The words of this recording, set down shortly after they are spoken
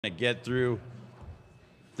To get through.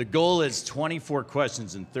 The goal is 24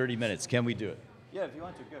 questions in 30 minutes. Can we do it? Yeah, if you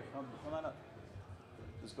want to. Good. Come on up.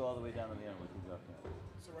 Just go all the way down to the end. We can go up here.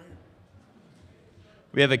 So right here.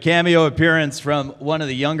 We have a cameo appearance from one of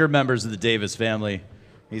the younger members of the Davis family.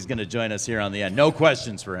 He's going to join us here on the end. No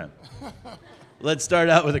questions for him. Let's start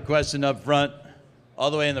out with a question up front. All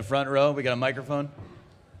the way in the front row. We got a microphone?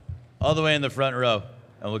 All the way in the front row.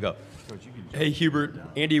 And we'll go. Hey, Hubert.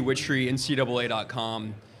 Andy Witchery,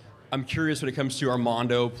 NCAA.com. I'm curious when it comes to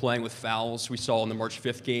Armando playing with fouls. We saw in the March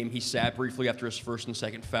 5th game, he sat briefly after his first and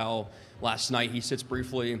second foul. Last night, he sits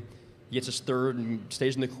briefly, he gets his third and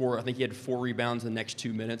stays in the court. I think he had 4 rebounds in the next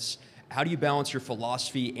 2 minutes. How do you balance your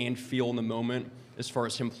philosophy and feel in the moment as far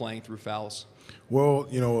as him playing through fouls? Well,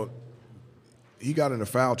 he got into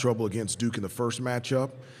foul trouble against Duke in the first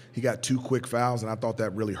matchup. He got 2 quick fouls, and I thought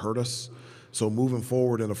that really hurt us. So moving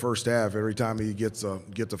forward in the first half, every time he gets a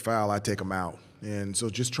foul, I take him out. And so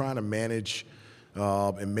just trying to manage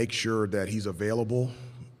and make sure that he's available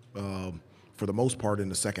for the most part in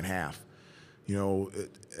the second half.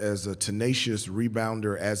 As a tenacious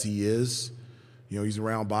rebounder as he is, he's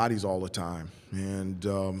around bodies all the time. And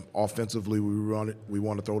offensively, we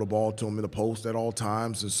want to throw the ball to him in the post at all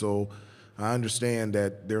times. And so I understand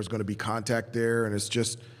that there's going to be contact there, and it's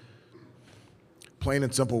just plain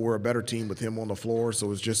and simple, we're a better team with him on the floor.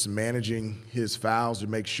 So it's just managing his fouls to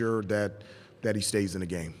make sure that he stays in the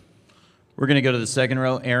game. We're going to go to the second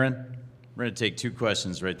row. Aaron, we're going to take 2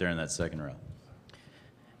 questions right there in that second row.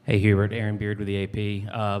 Hey, Hubert. Aaron Beard with the AP.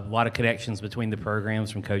 A lot of connections between the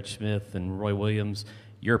programs from Coach Smith and Roy Williams.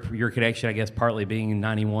 Your connection, I guess, partly being in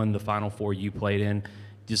 91, the Final Four you played in.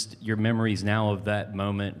 Just your memories now of that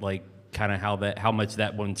moment, like kind of how much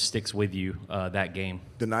that one sticks with you, that game.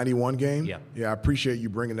 The 91 game? Yeah. Yeah, I appreciate you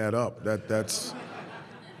bringing that up. That's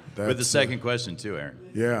with the second question, too, Aaron.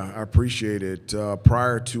 Yeah, I appreciate it.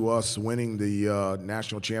 Prior to us winning the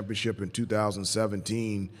national championship in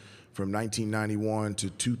 2017, from 1991 to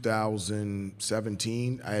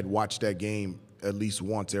 2017, I had watched that game at least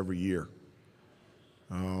once every year.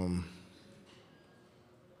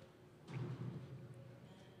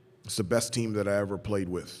 It's the best team that I ever played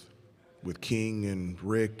with King and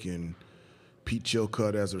Rick and Pete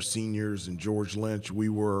Chilcutt as our seniors and George Lynch. We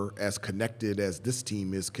were as connected as this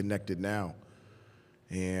team is connected now.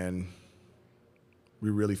 And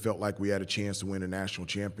we really felt like we had a chance to win a national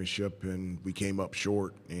championship, and we came up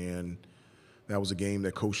short. And that was a game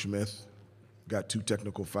that Coach Smith got 2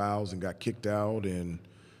 technical fouls and got kicked out, and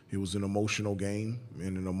it was an emotional game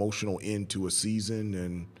and an emotional end to a season.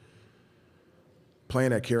 And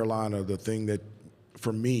playing at Carolina, the thing that,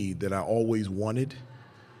 for me, that I always wanted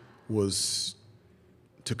was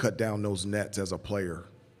to cut down those nets as a player.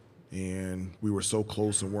 And we were so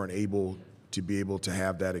close and weren't able to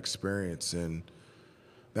have that experience. And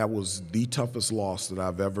that was the toughest loss that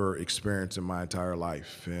I've ever experienced in my entire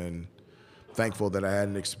life. And thankful that I had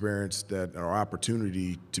an experience or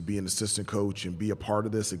opportunity to be an assistant coach and be a part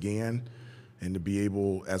of this again, and to be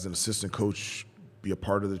able, as an assistant coach, be a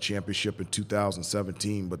part of the championship in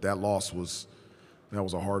 2017. But that loss was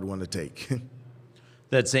a hard one to take.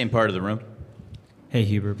 That same part of the room. Hey,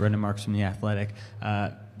 Hubert. Brendan Marks from The Athletic.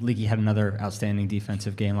 Leaky had another outstanding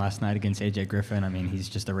defensive game last night against A.J. Griffin. I mean, he's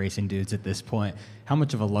just erasing dudes at this point. How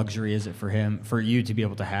much of a luxury is it for you to be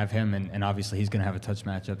able to have him? And obviously he's going to have a touch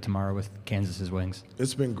matchup tomorrow with Kansas's Wings.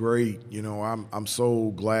 It's been great. I'm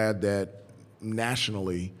so glad that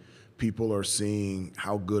nationally people are seeing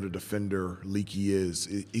how good a defender Leaky is.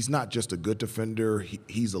 He's not just a good defender.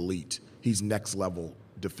 He's elite. He's next level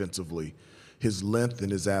defensively. His length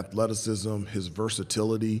and his athleticism, his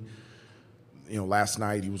versatility. Last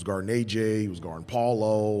night he was guarding AJ, he was guarding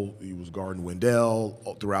Paulo, he was guarding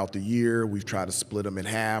Wendell throughout the year. We've tried to split him in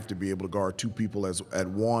half to be able to guard 2 people at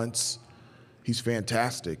once. He's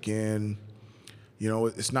fantastic. And,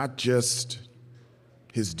 it's not just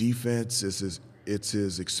his defense, it's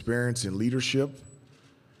his experience in leadership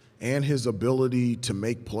and his ability to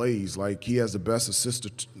make plays. Like, he has the best assist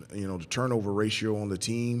to turnover ratio on the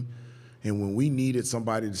team. And when we needed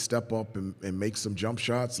somebody to step up and make some jump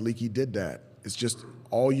shots, Leaky did that. It's just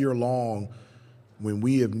all year long, when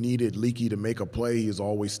we have needed Leaky to make a play, he has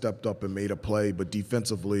always stepped up and made a play. But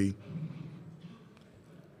defensively,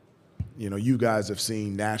 you guys have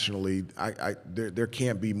seen nationally, there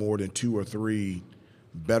can't be more than 2 or 3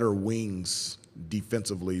 better wings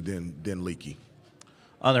defensively than Leaky.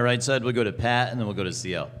 On the right side, we'll go to Pat, and then we'll go to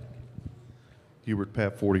CL. Hubert,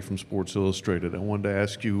 Pat 40 from Sports Illustrated. I wanted to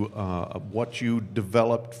ask you what you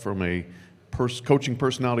developed from a coaching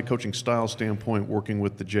personality, coaching style standpoint working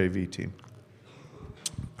with the JV team.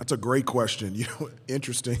 That's a great question.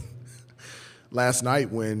 Interesting. last night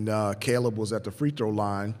when Caleb was at the free throw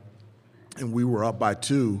line and we were up by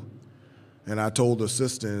 2, and I told the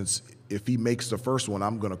assistants, if he makes the first one,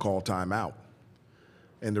 I'm going to call timeout.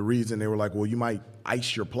 And the reason, they were like, well, you might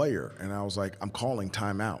ice your player. And I was like, I'm calling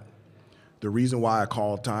timeout. The reason why I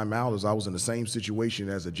called timeout is I was in the same situation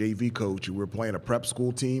as a JV coach. We were playing a prep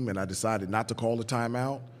school team, and I decided not to call a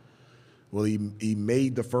timeout. Well, he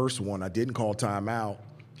made the first one. I didn't call timeout.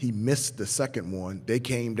 He missed the second one. They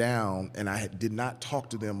came down, and I did not talk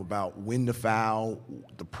to them about when to foul,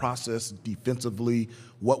 the process defensively,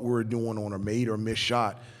 what we were doing on a made or missed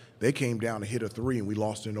shot. They came down to hit a 3, and we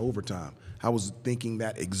lost in overtime. I was thinking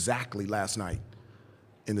that exactly last night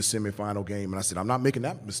in the semifinal game, and I said, I'm not making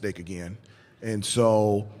that mistake again. And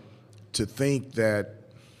so to think that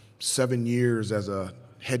 7 years as a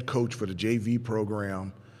head coach for the JV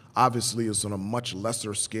program, obviously it's on a much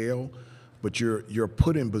lesser scale, but you're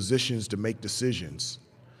put in positions to make decisions,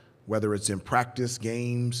 whether it's in practice,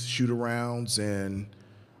 games, shoot-arounds, and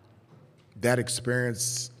that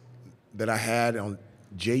experience that I had on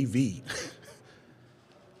JV,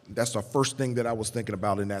 that's the first thing that I was thinking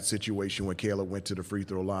about in that situation when Caleb went to the free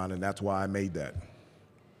throw line, and that's why I made that.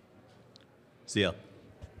 CL.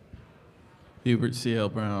 Hubert, CL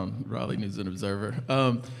Brown, Raleigh News and Observer.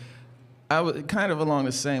 I was kind of along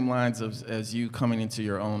the same lines as you coming into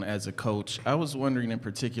your own as a coach. I was wondering in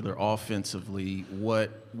particular offensively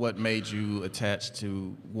what made you attached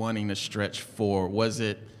to wanting to stretch 4. Was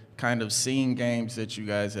it kind of seeing games that you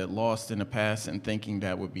guys had lost in the past and thinking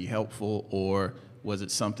that would be helpful, or was it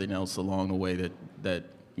something else along the way that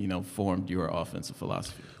formed your offensive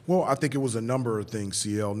philosophy? Well, I think it was a number of things,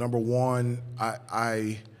 CL. Number one,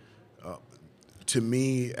 to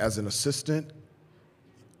me as an assistant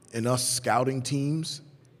in us scouting teams,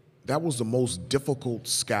 that was the most difficult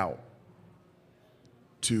scout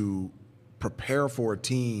to prepare for a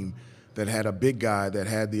team that had a big guy that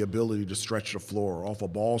had the ability to stretch the floor off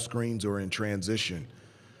of ball screens or in transition.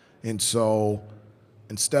 And so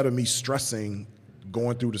instead of me stressing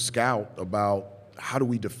going through the scout about how do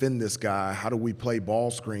we defend this guy, how do we play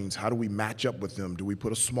ball screens, how do we match up with them, do we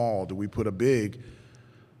put a small, do we put a big,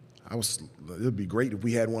 it would be great if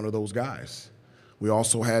we had one of those guys. We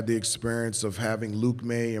also had the experience of having Luke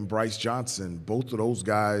May and Bryce Johnson. Both of those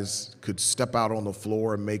guys could step out on the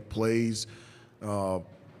floor and make plays,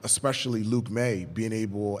 especially Luke May, being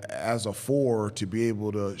able, as a 4, to be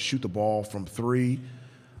able to shoot the ball from 3.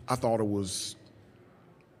 I thought it was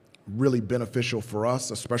really beneficial for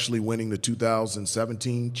us, especially winning the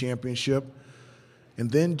 2017 championship. And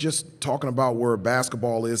then just talking about where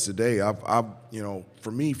basketball is today,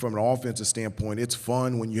 for me, from an offensive standpoint, it's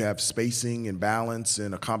fun when you have spacing and balance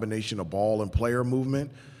and a combination of ball and player movement.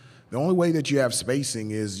 The only way that you have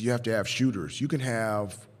spacing is you have to have shooters. You can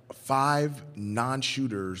have 5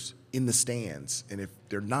 non-shooters in the stands, and if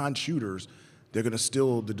they're non-shooters,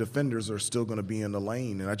 the defenders are still going to be in the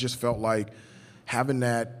lane. And I just felt like having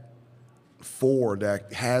that 4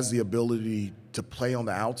 that has the ability to play on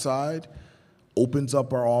the outside opens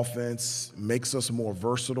up our offense, makes us more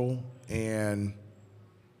versatile, and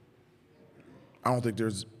I don't think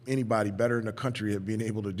there's anybody better in the country at being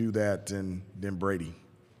able to do that than Brady.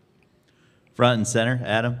 Front and center,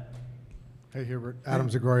 Adam. Hey, Hubert. Adam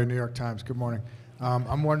Zagoria, New York Times. Good morning.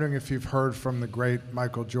 I'm wondering if you've heard from the great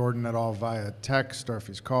Michael Jordan at all via text, or if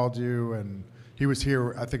he's called you. And he was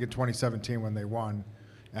here, I think, in 2017 when they won.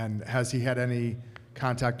 And has he had any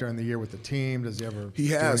contact during the year with the team? Does he ever He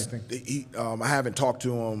do has. anything? I haven't talked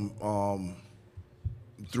to him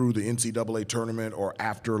through the NCAA tournament or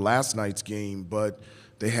after last night's game, but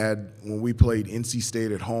they had, when we played NC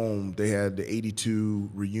State at home, they had the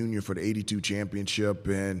 82 reunion for the 82 championship,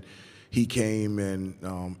 and he came,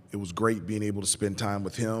 and it was great being able to spend time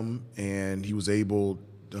with him, and he was able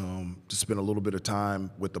to spend a little bit of time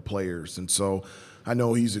with the players. And so I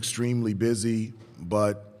know he's extremely busy,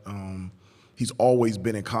 but he's always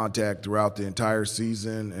been in contact throughout the entire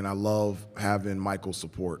season, and I love having Michael's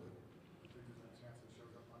support.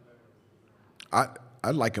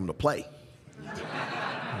 I'd like him to play.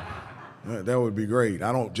 That would be great.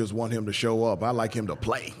 I don't just want him to show up. I like him to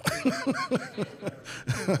play.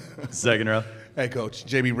 Second row. Hey, Coach.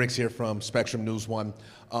 JB Ricks here from Spectrum News 1.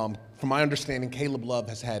 From my understanding, Caleb Love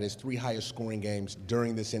has had his 3 highest scoring games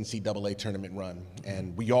during this NCAA tournament run.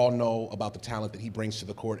 And we all know about the talent that he brings to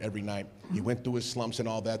the court every night. He went through his slumps and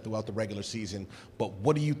all that throughout the regular season. But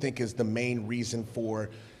what do you think is the main reason for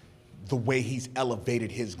the way he's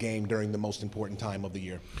elevated his game during the most important time of the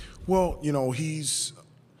year? Well, he's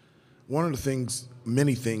one of the things,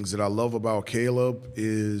 many things that I love about Caleb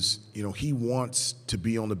is, he wants to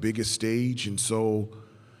be on the biggest stage. And so,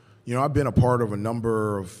 I've been a part of a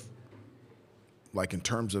number of like in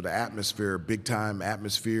terms of the atmosphere, big-time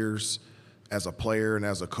atmospheres as a player and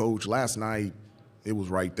as a coach, last night it was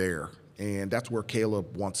right there. And that's where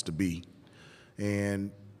Caleb wants to be.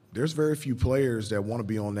 And there's very few players that want to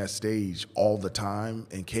be on that stage all the time,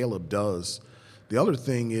 and Caleb does. The other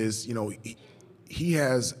thing is, you know, he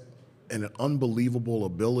has an unbelievable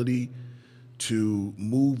ability to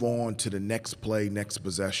move on to the next play, next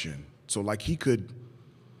possession. So, like, he could,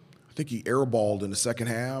 I think he airballed in the second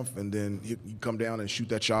half, and then he'd come down and shoot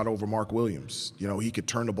that shot over Mark Williams. You know, he could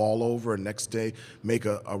turn the ball over and next day make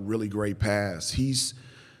a really great pass.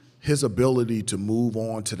 His ability to move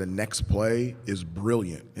on to the next play is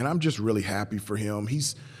brilliant, and I'm just really happy for him.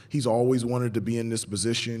 He's always wanted to be in this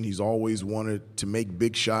position. He's always wanted to make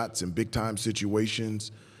big shots in big-time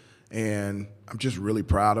situations, and I'm just really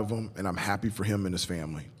proud of him, and I'm happy for him and his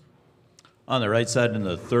family. On the right side in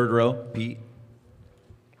the third row, Pete.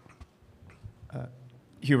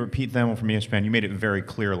 Hubert, Pete Thamel from ESPN. You made it very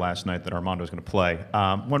clear last night that Armando is going to play.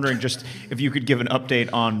 Wondering just if you could give an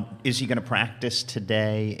update on, is he going to practice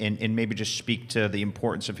today, and maybe just speak to the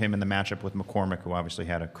importance of him in the matchup with McCormick, who obviously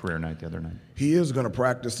had a career night the other night. He is going to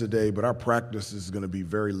practice today, but our practice is going to be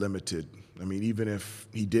very limited. I mean, even if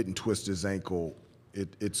he didn't twist his ankle,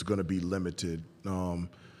 it's going to be limited.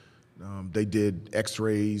 They did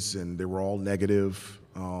x-rays, and they were all negative.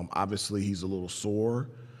 Obviously, he's a little sore,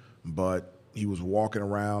 but he was walking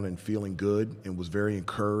around and feeling good and was very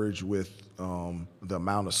encouraged with the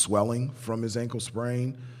amount of swelling from his ankle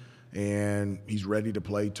sprain, and he's ready to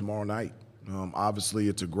play tomorrow night. Obviously,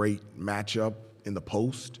 it's a great matchup in the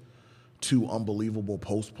post. Two unbelievable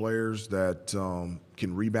post players that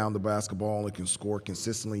can rebound the basketball and can score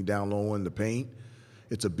consistently down low in the paint.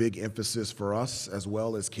 It's a big emphasis for us as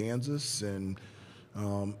well as Kansas, and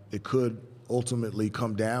it could ultimately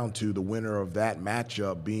come down to the winner of that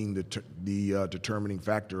matchup being the determining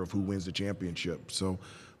factor of who wins the championship. So,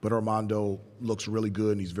 but Armando looks really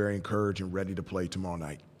good, and he's very encouraged and ready to play tomorrow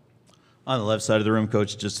night. On the left side of the room,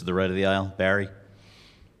 Coach, just to the right of the aisle, Barry.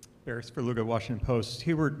 Barry Sperluga, Washington Post.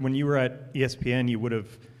 Hubert, when you were at ESPN, you would have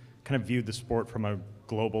kind of viewed the sport from a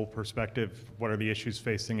global perspective. What are the issues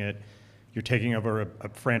facing it? You're taking over a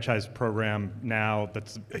franchise program now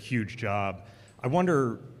that's a huge job. I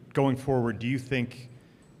wonder, going forward, do you think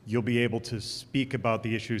you'll be able to speak about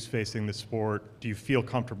the issues facing the sport? Do you feel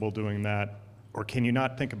comfortable doing that? Or can you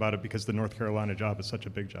not think about it because the North Carolina job is such a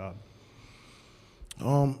big job?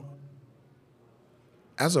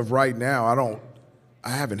 As of right now, I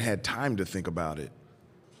haven't had time to think about it.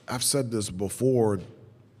 I've said this before,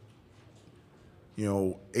 you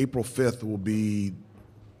know, April 5th will be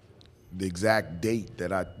the exact date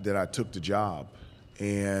that I took the job.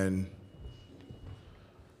 And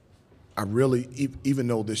I really, even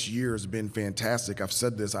though this year has been fantastic, I've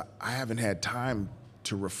said this, I haven't had time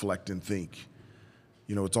to reflect and think.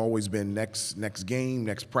 You know, it's always been next game,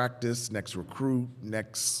 next practice, next recruit,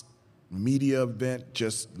 next media event,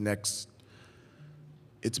 just next.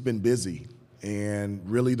 It's been busy. And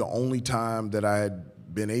really the only time that I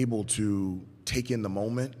had been able to take in the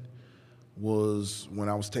moment was when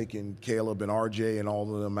I was taking Caleb and RJ and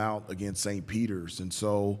all of them out against St. Peter's. And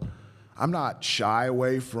so I'm not shy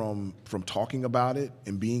away from talking about it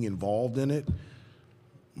and being involved in it.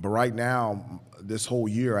 But right now, this whole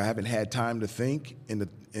year, I haven't had time to think.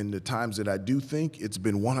 In the times that I do think, it's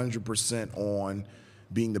been 100% on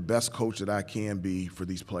being the best coach that I can be for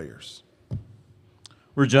these players.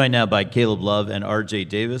 We're joined now by Caleb Love and RJ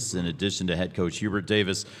Davis, in addition to head coach Hubert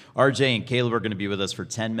Davis. RJ and Caleb are going to be with us for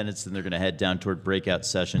 10 minutes, and they're going to head down toward breakout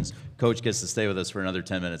sessions. Coach gets to stay with us for another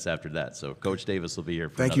 10 minutes after that. So Coach Davis will be here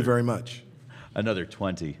for Thank you very much. Another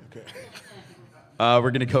 20. Okay.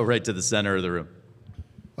 We're going to go right to the center of the room.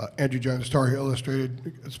 Andrew Jones, Star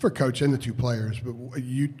Illustrated. It's for Coach and the two players, but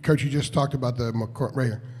Coach, you just talked about the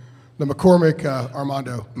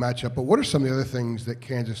McCormick-Armando matchup, but what are some of the other things that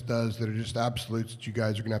Kansas does that are just absolutes that you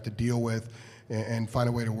guys are going to have to deal with and find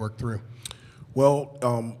a way to work through?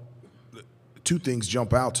 Well, two things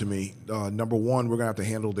jump out to me. Number one, we're going to have to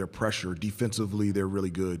handle their pressure. Defensively, they're really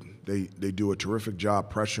good. They do a terrific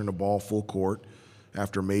job pressuring the ball full court.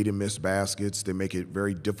 After made and missed baskets, they make it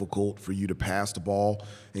very difficult for you to pass the ball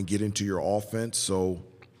and get into your offense. So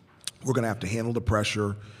we're going to have to handle the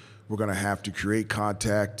pressure. We're going to have to create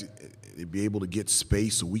contact, be able to get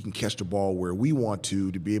space so we can catch the ball where we want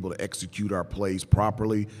to be able to execute our plays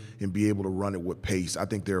properly and be able to run it with pace. I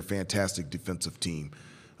think they're a fantastic defensive team.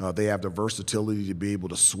 They have the versatility to be able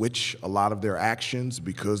to switch a lot of their actions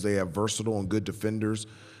because they have versatile and good defenders.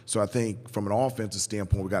 So I think from an offensive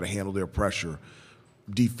standpoint, we've got to handle their pressure.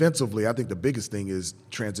 Defensively, I think the biggest thing is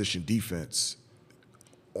transition defense.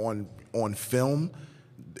 On film,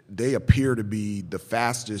 they appear to be the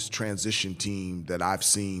fastest transition team that I've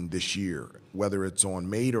seen this year. Whether it's on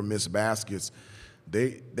made or missed baskets,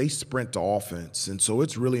 they sprint to offense. And so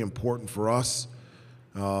it's really important for us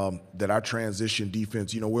that our transition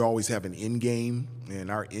defense, we always have an end game,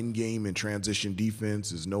 and our end game in transition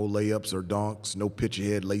defense is no layups or dunks, no pitch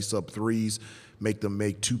ahead, lace up threes, make them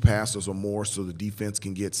make 2 passes or more so the defense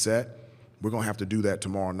can get set. We're going to have to do that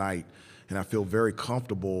tomorrow night. And I feel very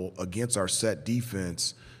comfortable against our set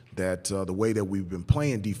defense that the way that we've been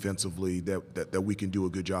playing defensively, that we can do a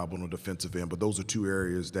good job on the defensive end. But those are 2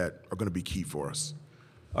 areas that are going to be key for us.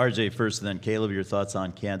 RJ first, and then Caleb, your thoughts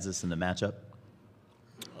on Kansas and the matchup?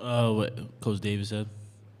 What Coach Davis said.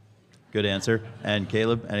 Good answer. And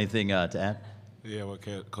Caleb, anything to add? Yeah, what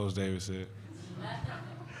Coach Davis said.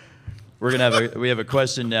 We're gonna have we have a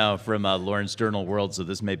question now from Lawrence Journal World, so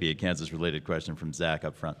this may be a Kansas-related question from Zach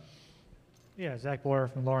up front. Yeah, Zach Boyer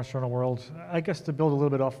from Lawrence Journal World. I guess to build a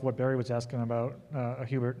little bit off what Barry was asking about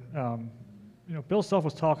Hubert, Bill Self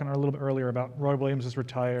was talking a little bit earlier about Roy Williams is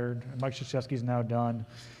retired, and Mike Krzyzewski's now done,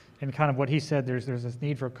 and kind of what he said. There's this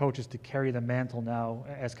need for coaches to carry the mantle now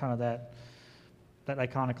as kind of that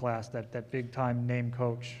iconoclast, that big time name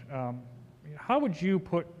coach. How would you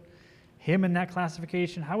put him in that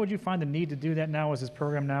classification? How would you find the need to do that now as this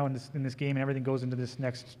program now in this game and everything goes into this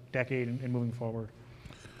next decade and moving forward?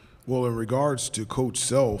 Well, in regards to Coach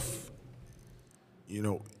Self,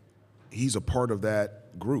 he's a part of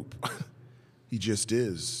that group. He just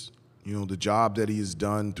is. The job that he has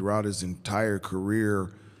done throughout his entire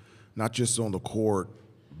career, not just on the court,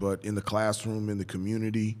 but in the classroom, in the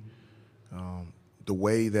community, the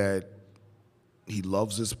way that he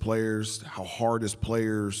loves his players, how hard his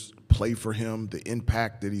players play for him, the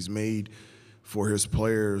impact that he's made for his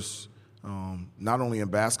players, not only in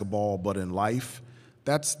basketball but in life.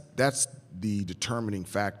 That's the determining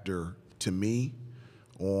factor to me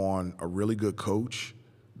on a really good coach,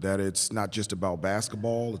 that it's not just about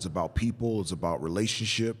basketball, it's about people, it's about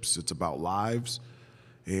relationships, it's about lives.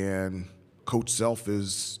 And Coach Self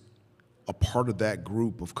is a part of that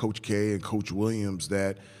group of Coach K and Coach Williams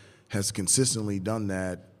that has consistently done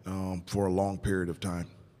that for a long period of time.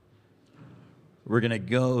 We're going to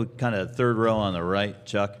go kind of third row on the right.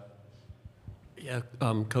 Chuck? Yeah,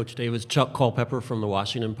 Coach Davis, Chuck Culpepper from the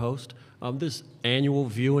Washington Post. This annual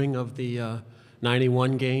viewing of the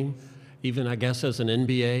 91 game, even I guess as an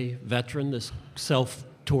NBA veteran, this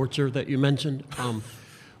self-torture that you mentioned,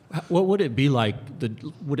 what would it be like?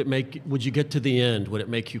 Would you get to the end? Would it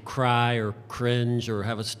make you cry or cringe or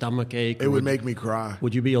have a stomach ache? It would make me cry.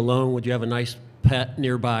 Would you be alone? Would you have a nice pet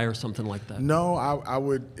nearby or something like that? No, I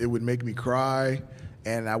would. It would make me cry,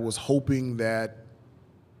 and I was hoping that.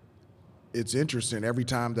 It's interesting. Every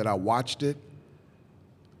time that I watched it,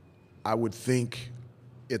 I would think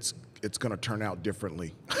it's going to turn out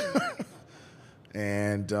differently,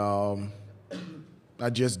 and I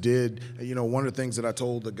just did. One of the things that I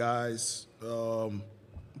told the guys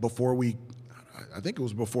before I think it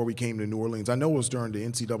was before we came to New Orleans. I know it was during the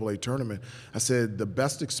NCAA tournament. I said the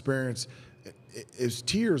best experience is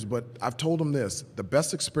tears, but I've told them this: the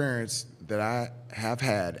best experience that I have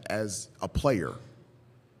had as a player,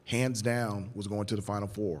 hands down, was going to the Final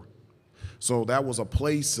Four. So that was a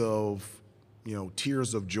place of,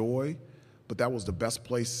 tears of joy, but that was the best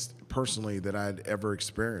place personally that I'd ever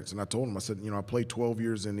experienced. And I told him, I said, I played 12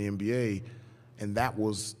 years in the NBA, and that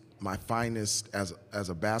was my finest, as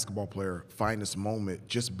a basketball player, finest moment,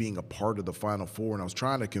 just being a part of the Final Four. And I was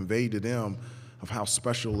trying to convey to them of how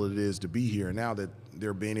special it is to be here. And now that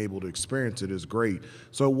they're being able to experience it is great.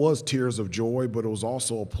 So it was tears of joy, but it was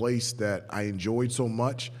also a place that I enjoyed so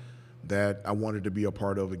much that I wanted to be a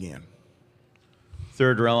part of again.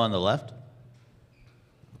 Third row on the left.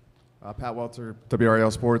 Pat Welter,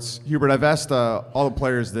 WRAL Sports. Hubert, I've asked all the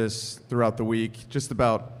players this throughout the week, just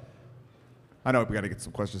about, I know we got to get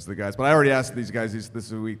some questions to the guys, but I already asked these guys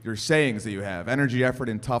this week, your sayings that you have: energy, effort,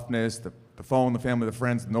 and toughness, the phone, the family, the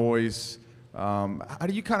friends, the noise. How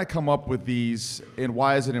do you kind of come up with these, and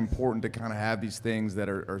why is it important to kind of have these things that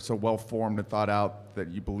are so well formed and thought out, that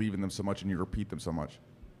you believe in them so much and you repeat them so much?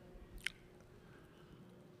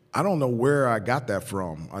 I don't know where I got that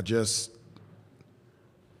from.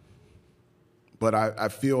 But I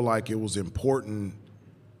feel like it was important.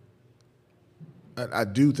 I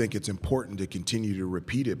do think it's important to continue to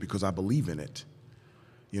repeat it because I believe in it.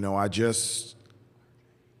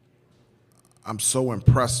 I'm so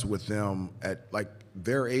impressed with them at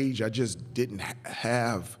their age. I just didn't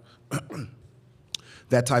have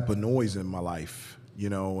that type of noise in my life,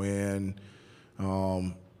 and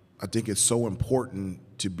I think it's so important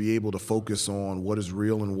to be able to focus on what is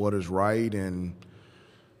real and what is right. And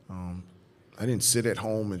I didn't sit at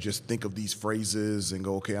home and just think of these phrases and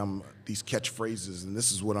go, okay, these catchphrases, and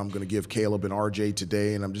this is what I'm going to give Caleb and RJ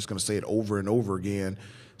today, and I'm just going to say it over and over again.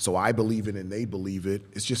 So I believe it and they believe it.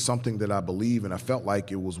 It's just something that I believe, and I felt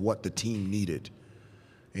like it was what the team needed.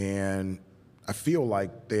 And I feel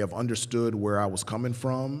like they have understood where I was coming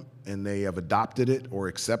from, and they have adopted it or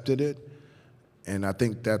accepted it. And I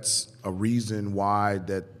think that's a reason why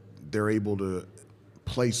that they're able to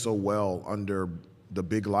play so well under the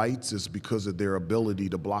big lights, is because of their ability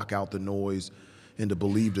to block out the noise and to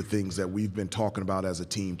believe the things that we've been talking about as a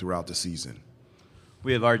team throughout the season.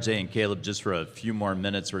 We have RJ and Caleb just for a few more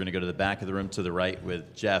minutes. We're going to go to the back of the room to the right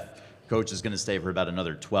with Jeff. Coach is going to stay for about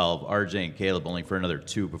another 12. RJ and Caleb only for another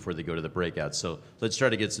 2 before they go to the breakout. So let's try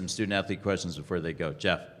to get some student-athlete questions before they go.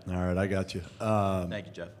 Jeff. All right, I got you. Thank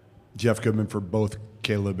you, Jeff. Jeff Goodman for both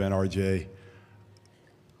Caleb and RJ.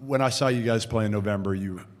 When I saw you guys play in November,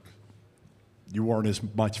 you weren't as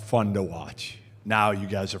much fun to watch. Now you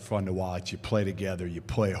guys are fun to watch. You play together, you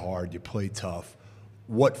play hard, you play tough.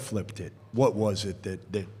 What flipped it? What was it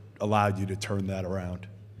that allowed you to turn that around?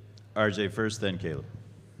 RJ first, then Caleb.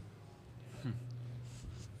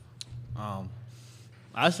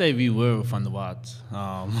 I say we were fun to watch.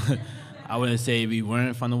 I wouldn't say we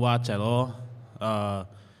weren't fun to watch at all.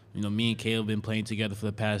 Me and Caleb have been playing together for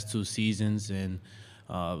the past 2 seasons, and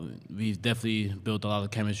we've definitely built a lot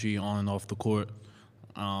of chemistry on and off the court,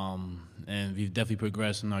 and we've definitely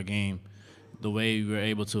progressed in our game. The way we were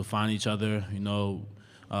able to find each other,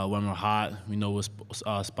 when we're hot, we know what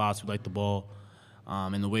spots we like the ball,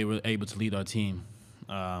 and the way we're able to lead our team.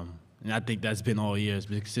 And I think that's been all year. It's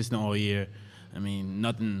been consistent all year. I mean,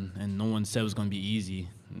 nothing, and no one said it was going to be easy.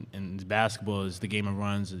 And basketball is the game of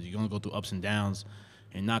runs. You're going to go through ups and downs.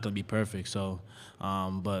 And not going to be perfect. So,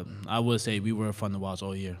 but I would say we were fun to watch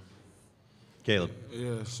all year. Caleb.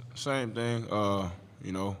 Yeah, same thing. I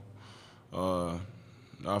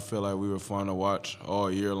feel like we were fun to watch all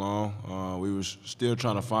year long. We were still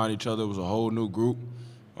trying to find each other. It was a whole new group.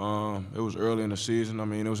 It was early in the season. I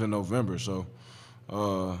mean, it was in November. So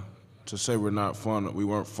to say we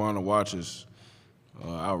weren't fun to watch is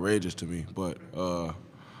outrageous to me. But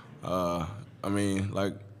I mean,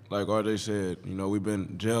 like RJ said, we've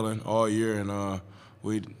been gelling all year, and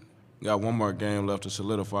we got one more game left to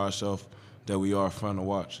solidify ourselves that we are fun to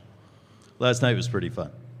watch. Last night was pretty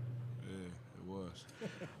fun. Yeah, it was.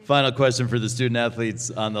 Final question for the student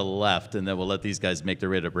athletes on the left, and then we'll let these guys make their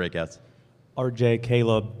way to breakouts. RJ,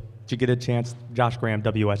 Caleb, did you get a chance, Josh Graham,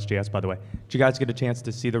 WSJS, by the way, did you guys get a chance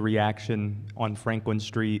to see the reaction on Franklin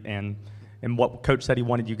Street and what Coach said he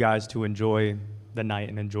wanted you guys to enjoy the night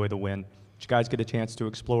and enjoy the win? Did you guys get a chance to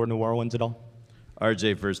explore New Orleans at all?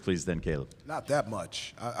 RJ first, please, then Caleb. Not that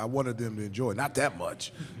much. I wanted them to enjoy it. Not that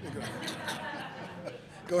much.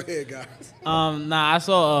 Go ahead, guys. I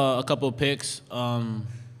saw a couple of pics on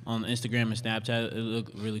Instagram and Snapchat. It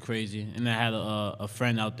looked really crazy. And I had a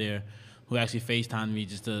friend out there who actually FaceTimed me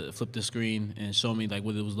just to flip the screen and show me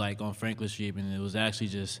what it was like on Franklin Street. And it was actually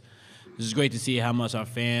just great to see how much our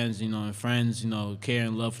fans, and friends, care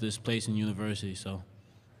and love for this place and university. So.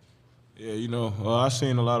 Yeah, I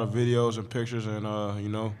seen a lot of videos and pictures, and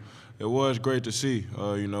it was great to see.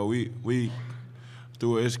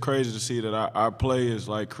 It's crazy to see that our play is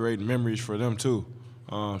creating memories for them too.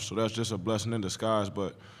 So that's just a blessing in disguise.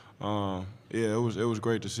 But it was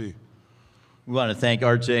great to see. We want to thank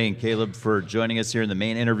RJ and Caleb for joining us here in the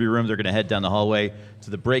main interview room. They're going to head down the hallway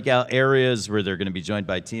to the breakout areas where they're going to be joined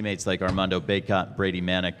by teammates like Armando Baycott and Brady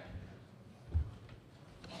Manick.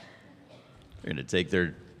 They're going to take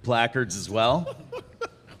their placards as well.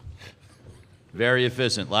 Very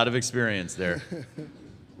efficient, a lot of experience there.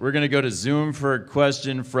 We're going to go to Zoom for a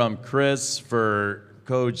question from Chris for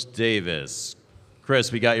Coach Davis.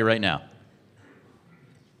 Chris, we got you right now.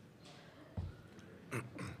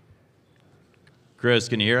 Chris,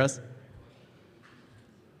 can you hear us?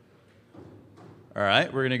 All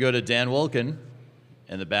right, we're going to go to Dan Wolkin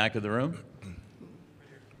in the back of the room.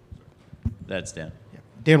 That's Dan.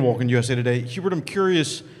 Dan Wolkin, USA Today. Hubert, I'm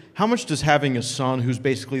curious, how much does having a son who's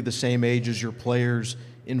basically the same age as your players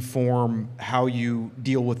inform how you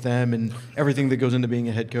deal with them and everything that goes into being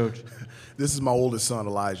a head coach? This is my oldest son,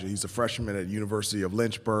 Elijah. He's a freshman at University of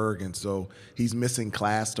Lynchburg, and so he's missing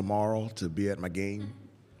class tomorrow to be at my game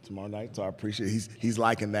tomorrow night, so I appreciate it. He's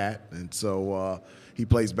liking that, and so he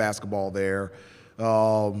plays basketball there.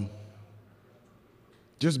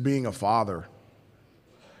 Just being a father,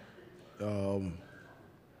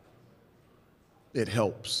 it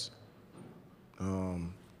helps.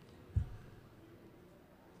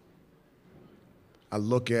 I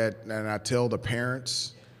look at and I tell the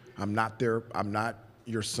parents, I'm not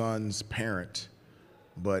your son's parent,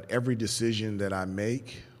 but every decision that I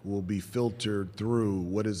make will be filtered through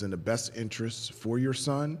what is in the best interest for your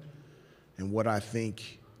son and what I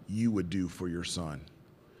think you would do for your son.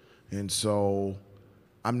 And so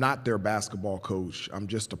I'm not their basketball coach. I'm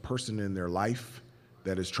just a person in their life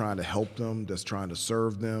that is trying to help them, that's trying to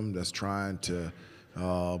serve them, that's trying to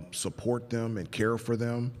support them and care for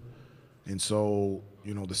them. And so,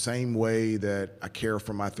 you know, the same way that I care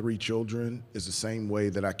for my 3 children is the same way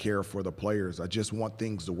that I care for the players. I just want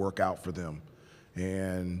things to work out for them.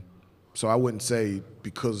 And so I wouldn't say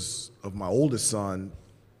because of my oldest son,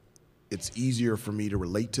 it's easier for me to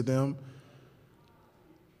relate to them.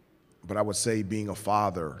 But I would say being a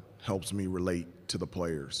father helps me relate to the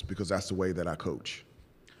players because that's the way that I coach.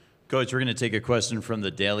 Coach, we're going to take a question from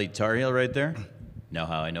the Daily Tar Heel right there. Know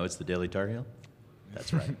how I know it's the Daily Tar Heel?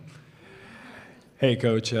 That's right. Hey,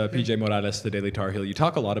 Coach. PJ Morales, the Daily Tar Heel. You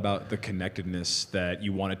talk a lot about the connectedness that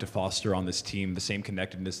you wanted to foster on this team, the same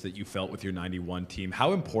connectedness that you felt with your 91 team.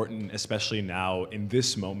 How important, especially now in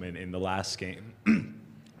this moment in the last game,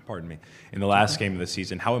 pardon me, in the last game of the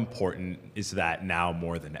season, how important is that now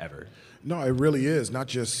more than ever? No, it really is. Not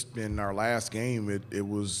just in our last game. It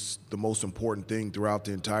was the most important thing throughout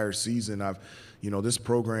the entire season. This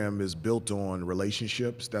program is built on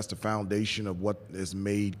relationships. That's the foundation of what has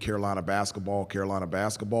made Carolina basketball.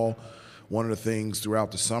 One of the things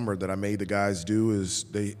throughout the summer that I made the guys do is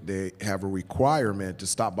they have a requirement to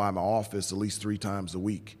stop by my office at least 3 times a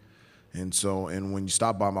week. And when you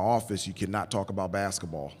stop by my office, you cannot talk about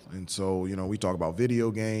basketball. And so, we talk about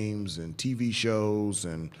video games and TV shows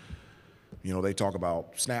and, they talk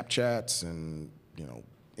about Snapchats and,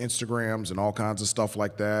 Instagrams and all kinds of stuff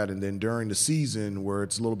like that. And then during the season where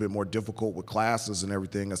it's a little bit more difficult with classes and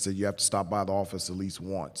everything, I said you have to stop by the office at least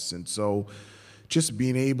once. And so just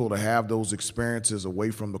being able to have those experiences away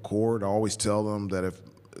from the court, I always tell them that if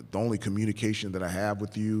the only communication that I have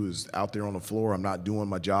with you is out there on the floor, I'm not doing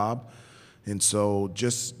my job. And so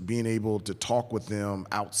just being able to talk with them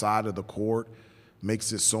outside of the court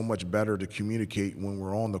makes it so much better to communicate when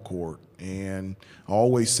we're on the court. And I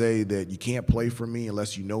always say that you can't play for me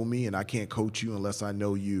unless you know me, and I can't coach you unless I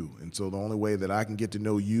know you. And so the only way that I can get to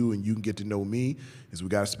know you and you can get to know me is we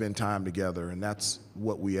got to spend time together. And that's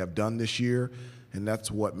what we have done this year. And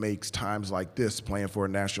that's what makes times like this, playing for a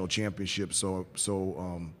national championship, so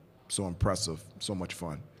impressive, so much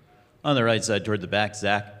fun. On the right side toward the back,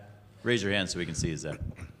 Zach. Raise your hand so we can see you, Zach.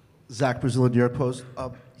 Zach Brazil, New York Post.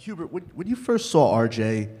 Hubert, when you first saw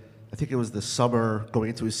RJ, I think it was the summer going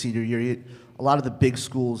into his senior year, a lot of the big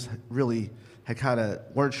schools really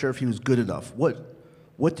weren't sure if he was good enough.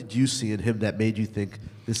 What did you see in him that made you think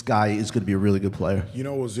this guy is going to be a really good player? It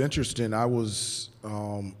was interesting. It was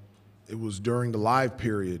during the live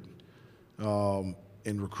period in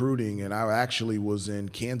recruiting, and I actually was in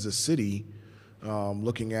Kansas City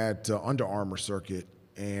looking at Under Armour circuit,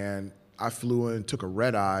 and I flew in, took a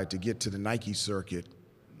red eye to get to the Nike circuit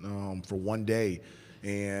for one day,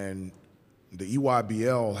 and the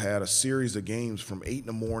EYBL had a series of games from 8 in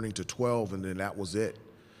the morning to 12, and then that was it.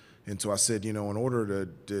 And so I said, in order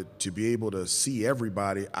to be able to see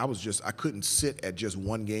everybody, I couldn't sit at just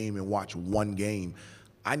one game and watch one game.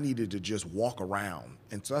 I needed to just walk around.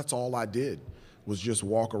 And so that's all I did, was just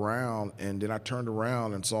walk around. And then I turned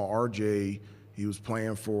around and saw RJ. He was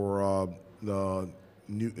playing for the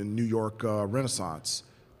New York Renaissance,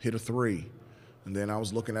 hit a 3. And then I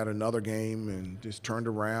was looking at another game and just turned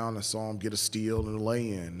around. I saw him get a steal and a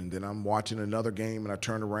lay-in. And then I'm watching another game and I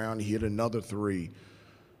turned around and he hit another 3.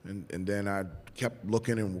 And then I kept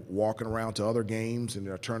looking and walking around to other games, and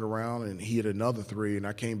then I turned around and he hit another 3. And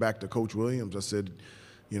I came back to Coach Williams. I said,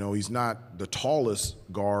 he's not the tallest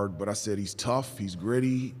guard, but I said he's tough, he's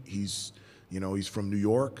gritty, he's from New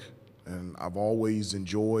York. And I've always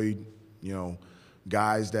enjoyed,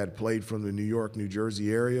 guys that played from the New York, New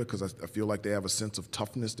Jersey area, because I feel like they have a sense of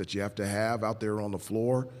toughness that you have to have out there on the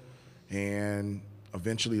floor. And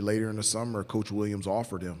eventually later in the summer, Coach Williams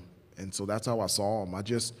offered him. And so that's how I saw him.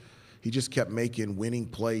 He just kept making winning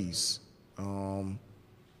plays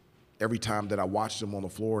every time that I watched him on the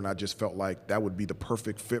floor, and I just felt like that would be the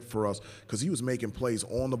perfect fit for us because he was making plays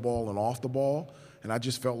on the ball and off the ball, and I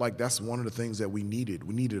just felt like that's one of the things that we needed.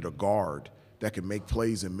 We needed a guard that could make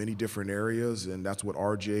plays in many different areas, and that's what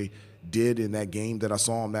RJ did in that game that I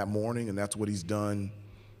saw him that morning, and that's what he's done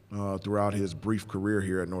throughout his brief career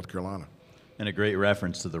here at North Carolina. And a great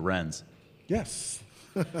reference to the Wrens. Yes.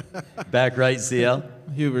 Back right, CL.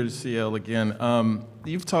 Hubert, CL again.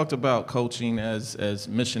 You've talked about coaching as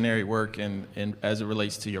missionary work and as it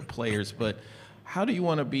relates to your players, but how do you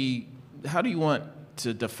want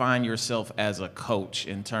to define yourself as a coach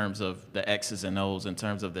in terms of the X's and O's, in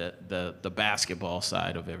terms of the basketball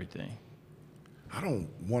side of everything? I don't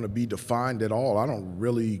want to be defined at all. I don't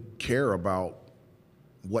really care about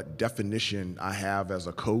what definition I have as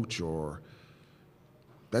a coach, or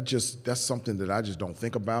that's something that I just don't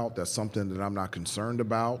think about. That's something that I'm not concerned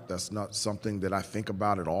about. That's not something that I think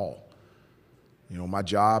about at all. You know, my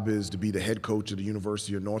job is to be the head coach of the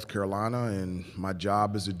University of North Carolina, and my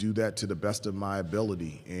job is to do that to the best of my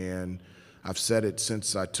ability. And I've said it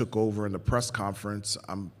since I took over in the press conference.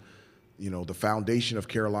 The foundation of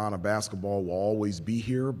Carolina basketball will always be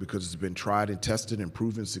here because it's been tried and tested and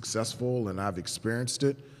proven successful, and I've experienced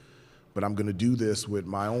it. But I'm going to do this with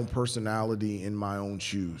my own personality in my own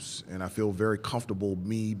shoes, and I feel very comfortable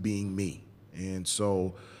me being me. And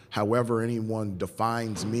so however anyone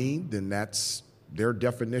defines me, then that's their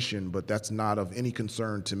definition, but that's not of any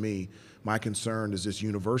concern to me. My concern is this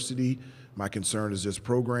university, my concern is this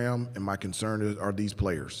program, and my concern are these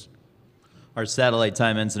players. Our satellite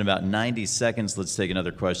time ends in about 90 seconds. Let's take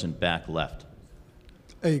another question back left.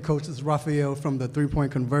 Hey, Coach, this is Raphael from the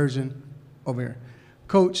three-point conversion over here.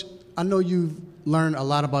 Coach, I know you've learned a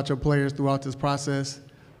lot about your players throughout this process,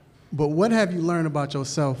 but what have you learned about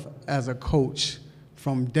yourself as a coach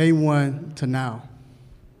from day one to now?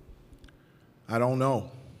 I don't know.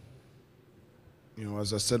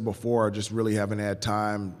 As I said before, I just really haven't had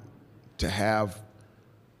time to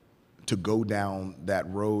go down that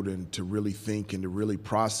road and to really think and to really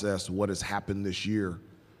process what has happened this year.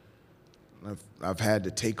 I've had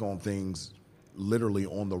to take on things literally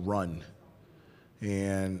on the run.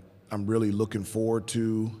 And I'm really looking forward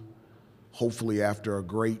to, hopefully after a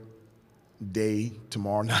great day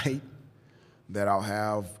tomorrow night, that I'll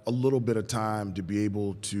have a little bit of time to be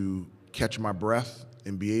able to catch my breath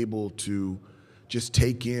and be able to just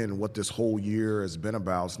take in what this whole year has been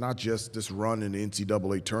about. It's not just this run in the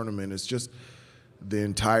NCAA tournament, it's just the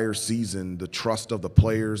entire season, the trust of the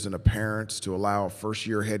players and the parents to allow a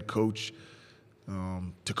first-year head coach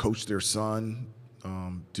to coach their son,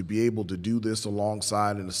 to be able to do this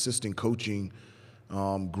alongside an assistant coaching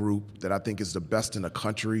group that I think is the best in the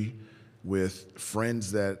country, with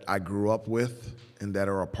friends that I grew up with and that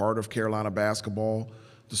are a part of Carolina basketball,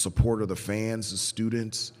 the support of the fans, the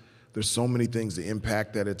students. There's so many things, the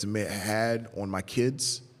impact that it's had on my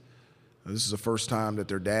kids. This is the first time that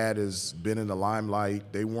their dad has been in the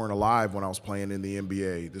limelight. They weren't alive when I was playing in the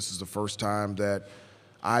NBA. This is the first time that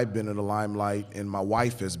I've been in the limelight, and my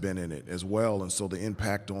wife has been in it as well. And so the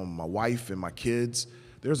impact on my wife and my kids,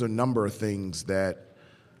 there's a number of things that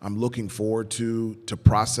I'm looking forward to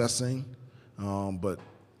processing, but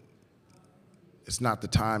it's not the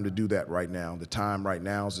time to do that right now. The time right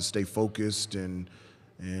now is to stay focused and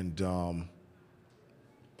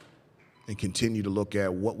continue to look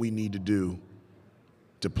at what we need to do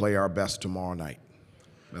to play our best tomorrow night.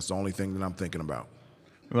 That's the only thing that I'm thinking about.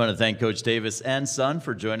 We want to thank Coach Davis and son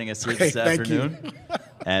for joining us here this Thank you. afternoon.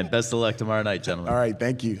 And best of luck tomorrow night, gentlemen. All right,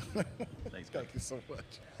 thank you. Thanks, Thank you so much.